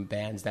some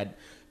bands that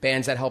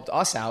helped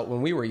us out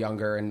when we were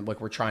younger, and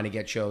like we're trying to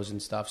get shows and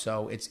stuff.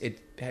 So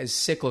it has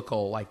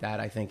cyclical like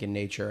that, I think, in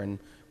nature, and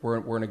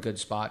we're in a good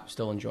spot.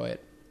 Still enjoy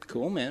it.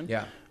 Cool, man.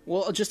 Yeah.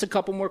 Well, just a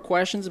couple more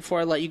questions before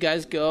I let you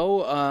guys go.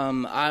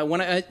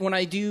 When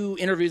I do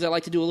interviews, I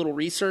like to do a little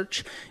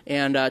research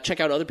and check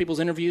out other people's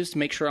interviews to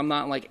make sure I'm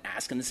not like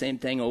asking the same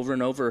thing over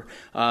and over.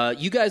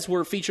 You guys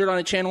were featured on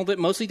a channel that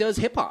mostly does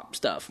hip hop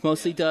stuff,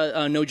 mostly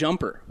does No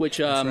Jumper, which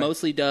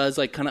mostly does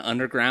like kind of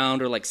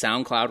underground or like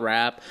SoundCloud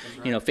rap,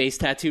 face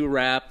tattoo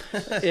rap,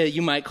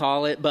 you might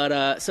call it.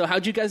 But so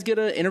how'd you guys get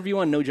an interview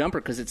on No Jumper?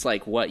 Because it's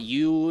like what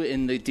you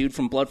and the dude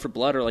from Blood for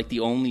Blood are like the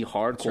only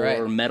hardcore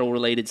or metal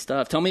related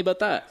stuff. Tell me about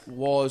that.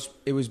 Well,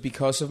 it was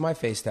because of my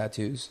face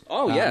tattoos.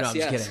 Oh, yes, no, I'm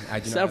just kidding. I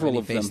do Several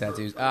not have any of face them.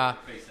 tattoos.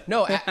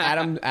 No,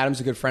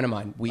 Adam's a good friend of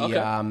mine.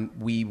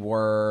 We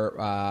were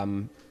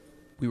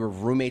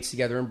roommates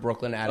together in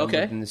Brooklyn. Adam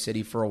lived in the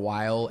city for a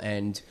while,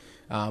 and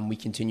we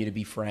continue to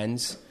be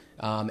friends.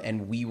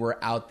 And we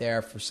were out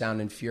there for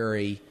Sound and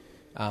Fury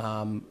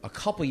a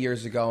couple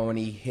years ago, and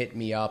he hit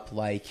me up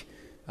like,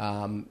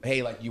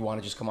 hey, like, you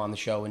want to just come on the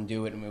show and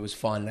do it? And it was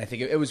fun. And I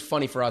think it was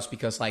funny for us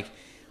because, like,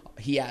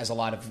 he has a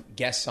lot of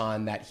guests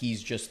on that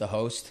he's just the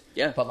host.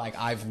 Yeah. But like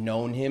I've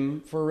known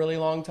him for a really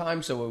long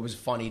time, so it was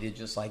funny to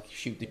just like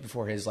shoot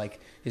before his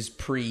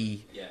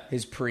pre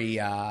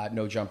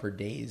No Jumper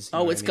days.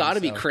 Oh, it's got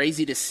to be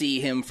crazy to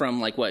see him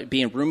from like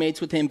being roommates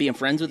with him, being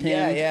friends with him,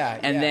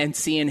 and then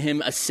seeing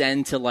him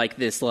ascend to like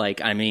this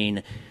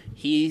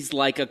he's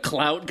like a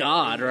clout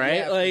god, right?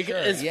 Yeah, like sure.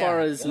 as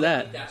far as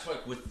that. That's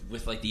like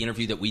with like the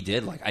interview that we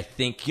did. Like I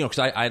think because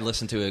I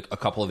listened to a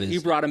couple of his.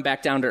 You brought him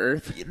back down to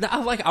earth.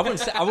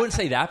 I wouldn't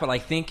say that, but I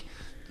think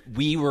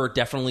we were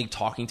definitely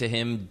talking to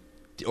him.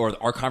 Or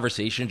our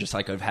conversation just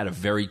like had a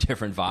very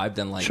different vibe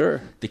than like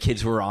the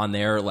kids who were on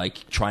there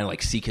like trying to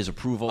like seek his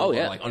approval or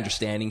like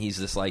understanding he's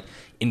this like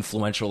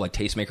influential like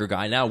tastemaker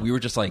guy. Now we were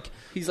just like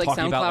he's like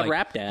SoundCloud about,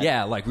 rap dad.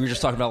 Yeah, like we were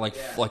just talking about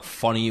like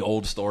funny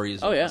old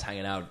stories. Oh, just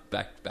hanging out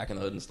back in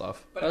the hood and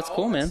stuff. But that's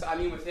cool, man. I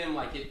mean, with him,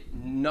 like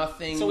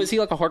nothing. So is he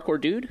like a hardcore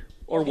dude,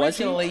 or was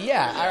he?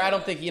 Yeah, I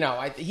don't think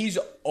he's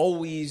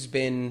always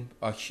been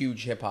a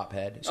huge hip hop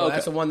head. So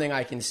that's the one thing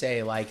I can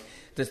say. Like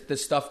the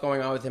stuff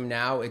going on with him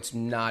now, it's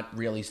not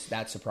really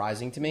that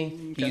surprising to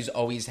me. Okay. He's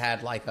always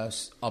had like a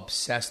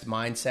obsessed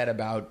mindset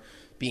about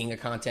being a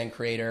content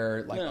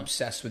creator, like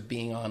obsessed with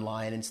being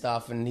online and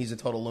stuff. And he's a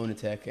total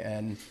lunatic,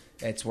 and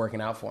it's working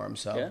out for him.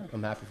 So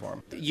I'm happy for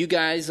him. You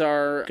guys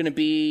are going to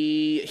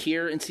be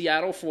here in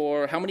Seattle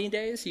for how many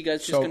days? You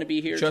guys just going to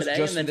be here today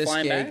and then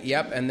flying back?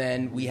 Yep. And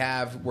then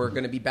we're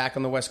going to be back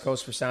on the West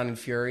Coast for Sound and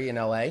Fury in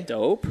LA.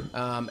 Dope.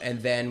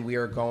 And then we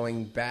are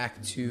going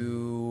back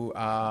to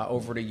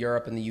over to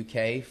Europe and the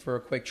UK for a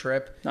quick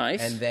trip.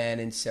 Nice. And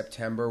then in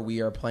September we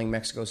are playing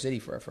Mexico City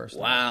for our first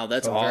time. Wow,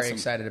 that's so awesome. I'm very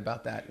excited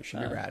about that. It should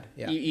be rad.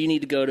 Yeah. You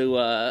need to go to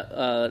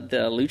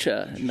the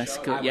Lucha in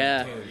Mexico.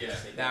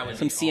 That would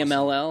some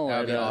CMLL.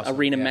 Awesome.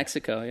 Arena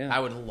Mexico, I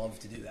would love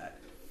to do that.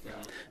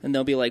 And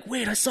they'll be like,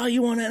 wait, I saw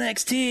you on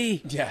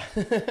NXT. Yeah.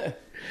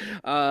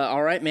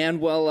 All right, man.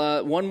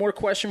 Well, one more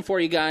question for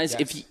you guys.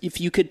 Yes. If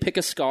you could pick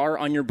a scar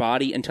on your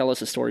body and tell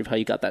us a story of how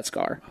you got that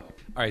scar.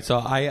 All right, so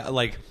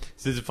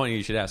this is funny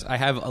you should ask. I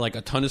have like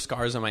a ton of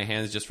scars on my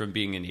hands just from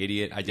being an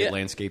idiot. I did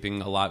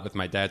landscaping a lot with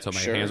my dad, so my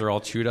hands are all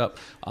chewed up.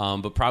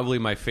 But probably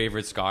my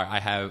favorite scar I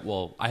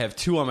have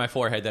two on my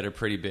forehead that are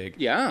pretty big.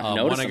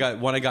 Yeah,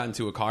 one I got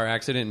into a car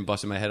accident and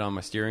busted my head on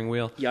my steering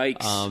wheel.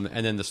 Yikes.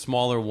 And then the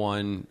smaller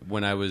one,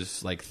 when I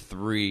was like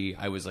 3,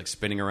 I was like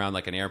spinning around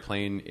like an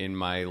airplane in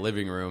my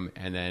living room,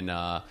 and then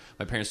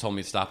my parents told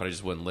me to stop, but I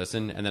just wouldn't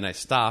listen. And then I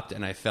stopped,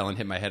 and I fell and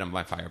hit my head on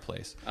my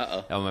fireplace.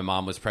 And my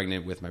mom was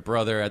pregnant with my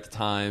brother at the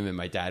time, and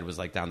my dad was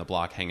like down the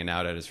block hanging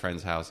out at his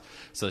friend's house,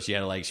 so she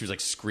was like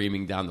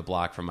screaming down the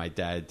block for my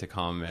dad to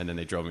come, and then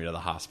they drove me to the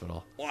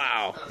hospital.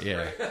 Wow.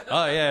 Yeah.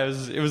 Oh yeah,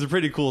 it was a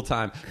pretty cool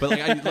time. But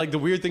like the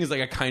weird thing is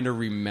like I kind of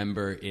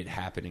remember it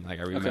happening. Like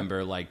I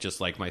remember like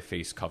just like my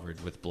face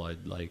covered with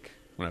blood like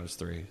when I was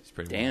 3. It's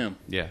pretty damn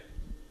wild.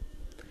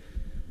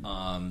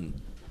 Yeah.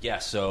 Yeah,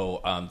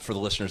 so for the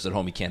listeners at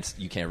home, you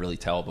can't really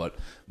tell, but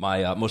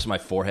my most of my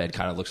forehead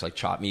kind of looks like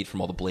chop meat from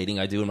all the blading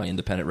I do in my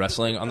independent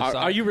wrestling on the side.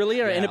 Are you really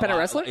an independent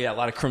wrestler? Yeah, a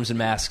lot of Crimson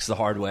Masks the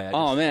hard way.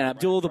 Man,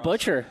 Abdul the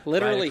Butcher,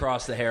 literally right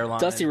across the hairline,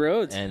 Dusty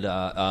Rhodes. And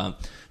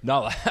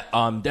no,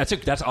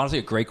 that's honestly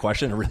a great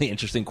question, a really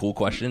interesting, cool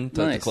question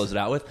to close it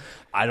out with.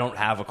 I don't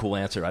have a cool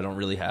answer. I don't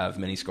really have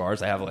many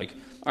scars. I have like.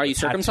 Are you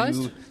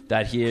circumcised?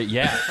 That here,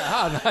 yeah.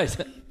 Oh, nice.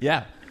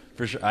 Yeah.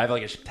 For sure. I have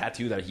like a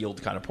tattoo that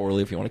healed kind of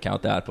poorly, if you want to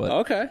count that,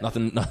 but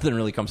nothing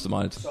really comes to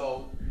mind.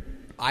 So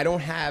I don't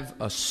have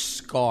a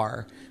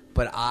scar,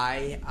 but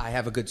I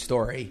have a good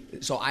story.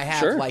 So I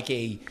have like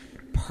a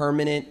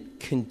permanent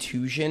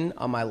contusion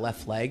on my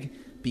left leg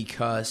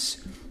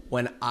because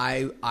when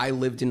I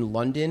lived in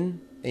London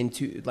in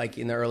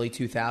the early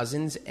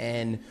 2000s,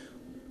 and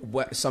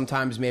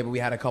sometimes maybe we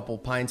had a couple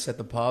pints at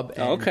the pub,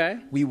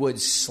 and we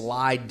would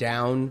slide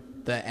down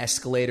the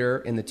escalator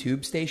in the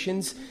tube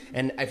stations,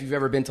 and if you've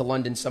ever been to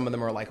London, some of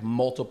them are like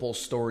multiple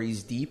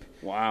stories deep.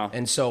 Wow.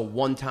 And so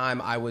one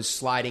time I was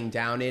sliding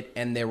down it,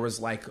 and there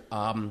was like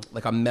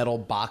a metal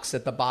box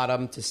at the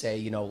bottom to say,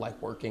 like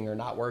working or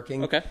not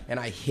working. And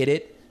I hit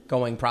it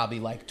going probably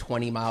like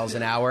 20 miles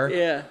an hour.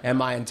 Yeah. And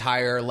my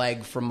entire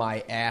leg from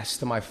my ass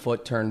to my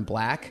foot turned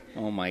black.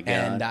 Oh my God.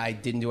 And I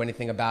didn't do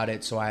anything about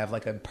it, so I have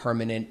like a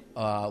permanent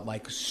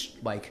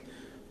like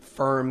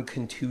firm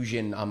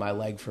contusion on my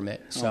leg from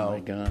it.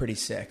 So pretty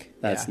sick.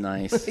 That's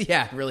nice.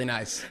 Yeah, really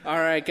nice. All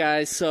right,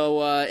 guys.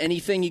 So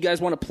anything you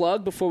guys want to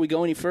plug before we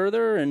go any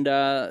further and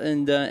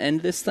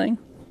end this thing?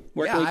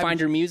 Where can we find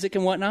your music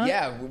and whatnot?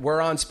 Yeah,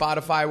 we're on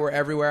Spotify. We're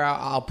everywhere.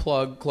 I'll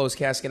plug Closed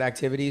Casket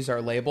Activities,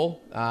 our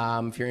label.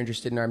 If you're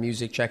interested in our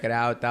music, check it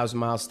out. 1,000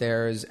 Mile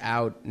Stare is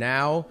out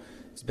now.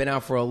 It's been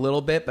out for a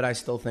little bit, but I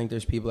still think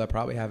there's people that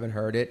probably haven't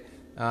heard it.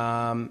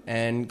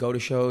 And go to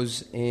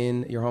shows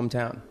in your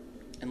hometown.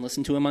 And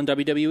listen to him on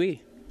WWE.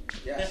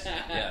 Yes.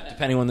 Yeah.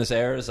 Depending on when this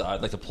airs,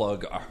 I'd like to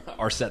plug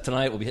our set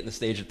tonight. We'll be hitting the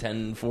stage at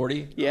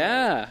 10:40.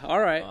 Yeah. All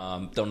right.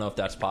 Don't know if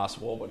that's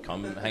possible, but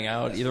come hang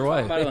out either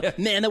way.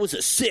 Man, that was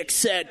a sick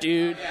set,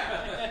 dude.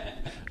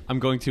 I'm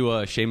going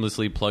to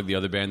shamelessly plug the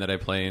other band that I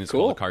play in. It's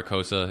called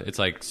Carcosa. It's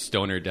like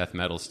stoner death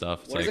metal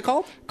stuff. What is it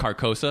called?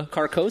 Carcosa.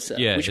 Carcosa.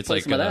 Yeah, we should play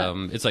some of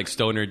that. It's like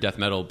stoner death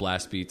metal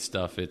blast beat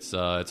stuff. It's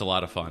a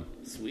lot of fun.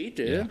 Sweet,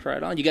 dude. Yeah.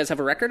 Right on. You guys have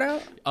a record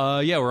out?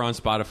 Yeah, we're on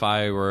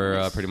Spotify.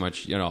 We're pretty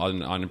much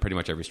on pretty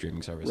much every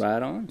streaming service.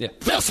 Right on. Yeah.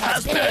 This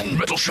has been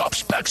Metal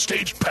Shop's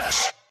Backstage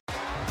Pass.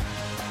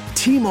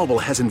 T-Mobile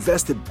has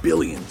invested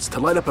billions to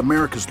light up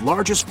America's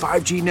largest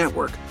 5G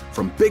network,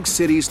 from big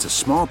cities to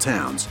small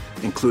towns,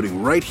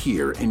 including right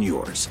here in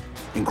yours.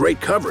 And great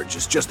coverage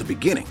is just the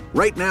beginning.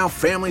 Right now,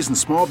 families and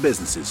small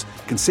businesses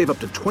can save up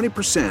to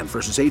 20%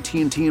 versus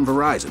AT&T and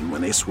Verizon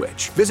when they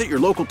switch. Visit your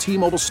local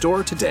T-Mobile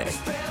store today.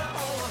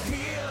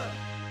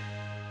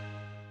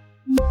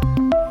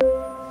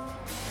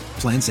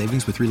 Plan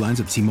savings with 3 lines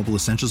of T-Mobile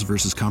Essentials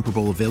versus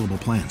comparable available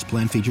plans.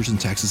 Plan features and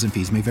taxes and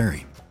fees may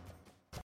vary.